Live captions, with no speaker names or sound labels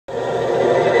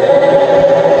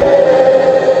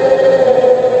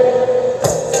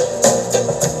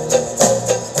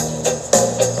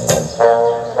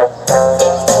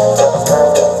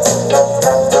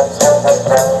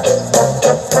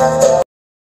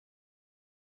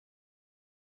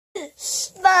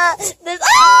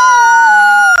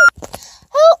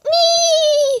Help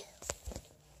me!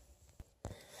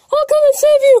 I'll come and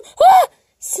save you!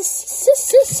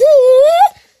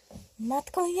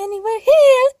 Not going anywhere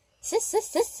here.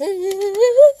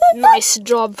 Nice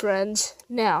job, friends.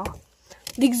 Now,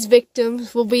 these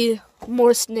victims will be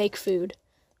more snake food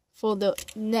for the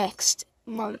next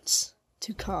months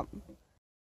to come.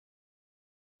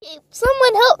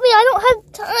 Someone help me, I don't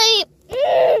have time.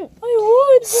 I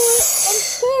would, but I'm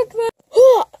stuck, man.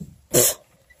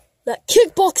 That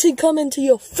kickboxing come into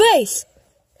your face.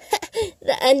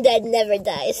 The undead never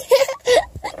dies.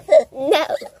 No.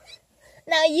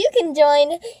 Now you can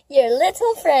join your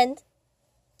little friend.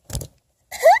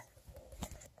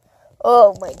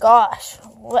 Oh my gosh,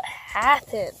 what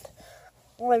happened?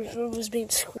 My room was being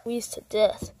squeezed to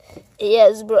death.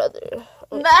 Yes, brother.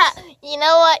 You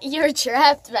know what? You're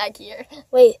trapped back here.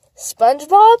 Wait,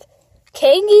 SpongeBob?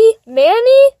 Kangy?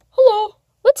 Manny? Hello.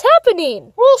 What's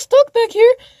happening? We're all stuck back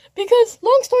here because,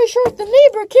 long story short, the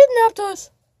neighbor kidnapped us.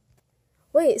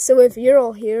 Wait, so if you're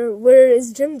all here, where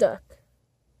is Jim Duck?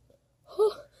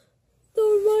 Oh,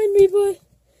 don't remind me, but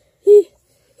he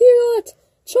got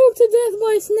choked to death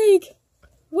by a snake.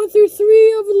 Went through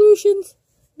 3 evolutions,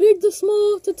 big to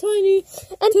small to tiny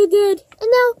and to dead.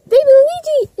 And now baby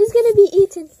Luigi is gonna be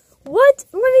eaten. What?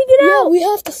 Let me get out. Yeah, we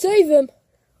have to save him.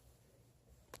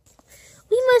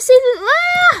 We must save him.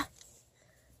 Ah!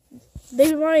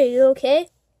 Baby Mario, you okay?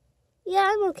 Yeah,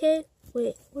 I'm okay.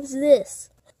 Wait, what is this?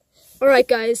 Alright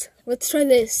guys, let's try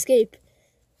to escape.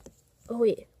 Oh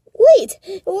wait. Wait,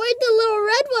 where'd the little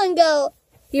red one go?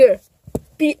 Here,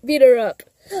 beat her up.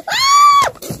 Ah!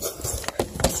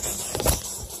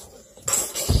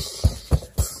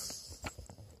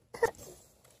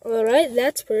 Alright,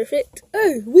 that's perfect.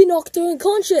 Oh, we knocked her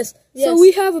unconscious. Yes. So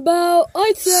we have about,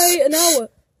 I'd say, an hour.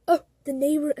 Oh, the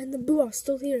neighbor and the boo are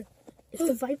still here. If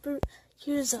the viper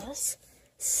hears us...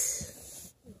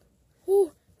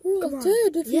 Oh, we're all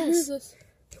dead if he hears us.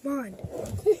 Come on.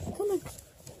 Hey, come on.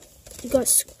 You got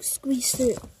squeezed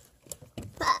through.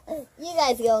 You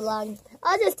guys go along.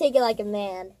 I'll just take it like a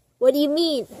man. What do you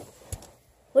mean?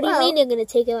 What do you mean you're going to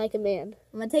take it like a man?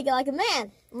 I'm going to take it like a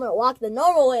man. I'm going to walk the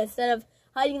normal way instead of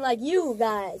hiding like you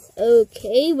guys.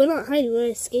 Okay, we're not hiding, we're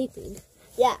escaping.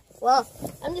 Yeah, well,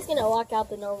 I'm just going to walk out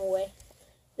the normal way.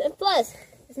 And plus,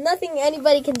 there's nothing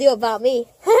anybody can do about me.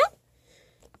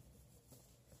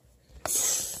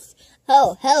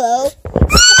 Oh, hello.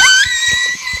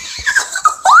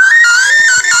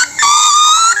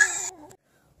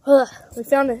 We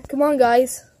found it. Come on,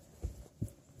 guys.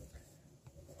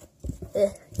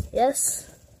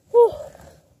 Yes. Oh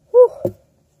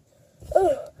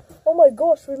my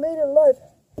gosh, we made it alive.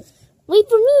 Wait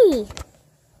for me.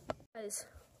 Guys,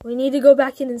 we need to go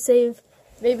back in and save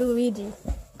baby Luigi.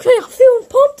 Okay, I'm feeling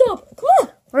pumped up. Come on.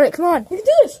 Alright, come on. We can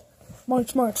do this.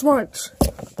 March, march, march.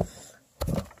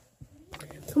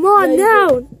 Come on,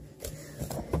 down.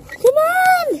 Come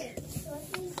on.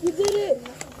 You did it.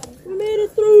 We made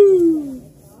it through.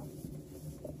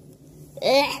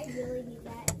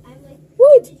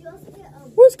 Wait.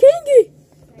 Where's Kangy?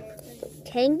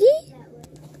 Kangy?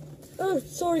 Oh,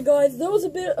 sorry guys. There was a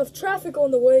bit of traffic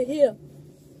on the way here.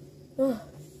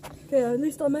 Okay, at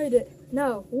least I made it.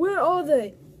 Now, where are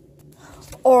they?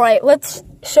 Alright, let's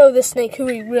show the snake who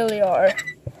we really are.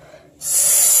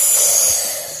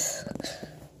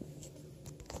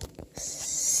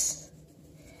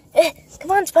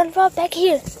 Come on, SpongeBob, back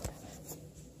here.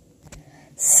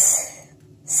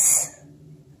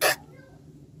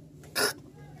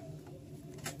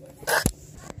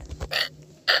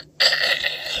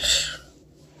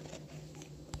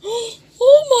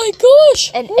 Oh my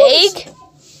gosh! An egg?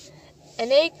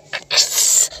 An egg?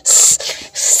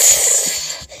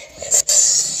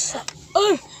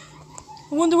 Oh!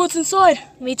 I wonder what's inside.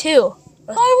 Me too.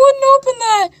 I wouldn't open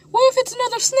that! What if it's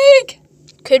another snake?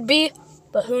 Could be,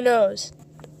 but who knows?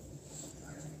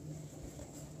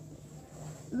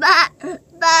 Bah!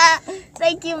 Bah!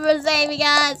 Thank you for saving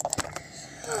us!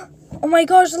 Oh my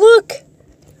gosh, look!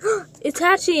 It's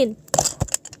hatching!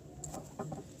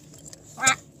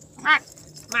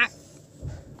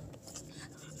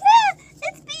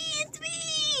 It's me! It's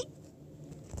me!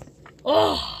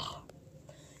 Oh!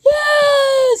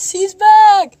 Yes! He's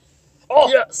back! Oh,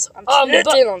 yes! I'm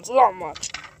sitting on so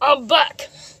much. I'm back!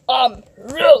 I'm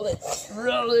really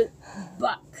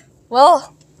back.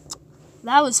 Well,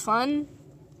 that was fun.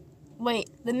 Wait,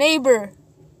 the neighbor.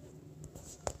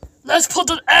 Let's put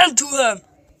an end to him.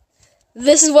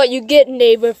 This is what you get,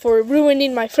 neighbor, for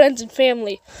ruining my friends and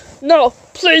family. No,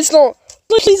 please don't.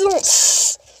 Please don't.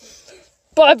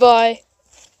 Bye-bye.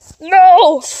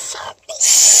 No!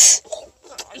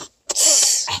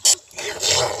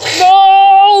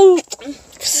 No!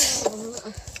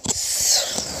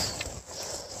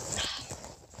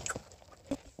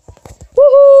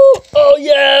 Woohoo! Oh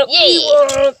yeah!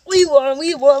 Yeah. We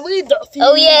won! We defeated!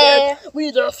 Oh, yeah.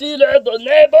 We defeated the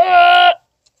neighbor!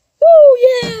 Woo!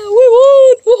 Yeah! We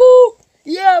won! Woohoo!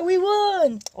 Yeah, we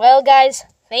won! Well, guys,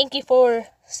 thank you for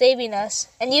saving us.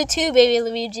 And you too, baby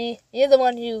Luigi. You're the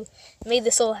one who made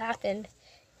this all happen.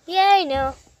 Yeah, I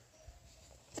know.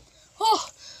 Oh,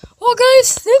 well,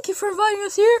 guys, thank you for inviting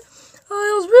us here.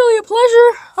 It was really a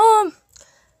pleasure.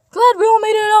 Glad we all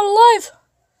made it out alive.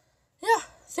 Yeah,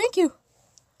 thank you.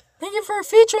 Thank you for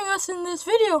featuring us in this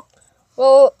video.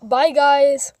 Well, bye,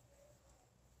 guys.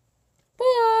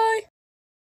 Bye.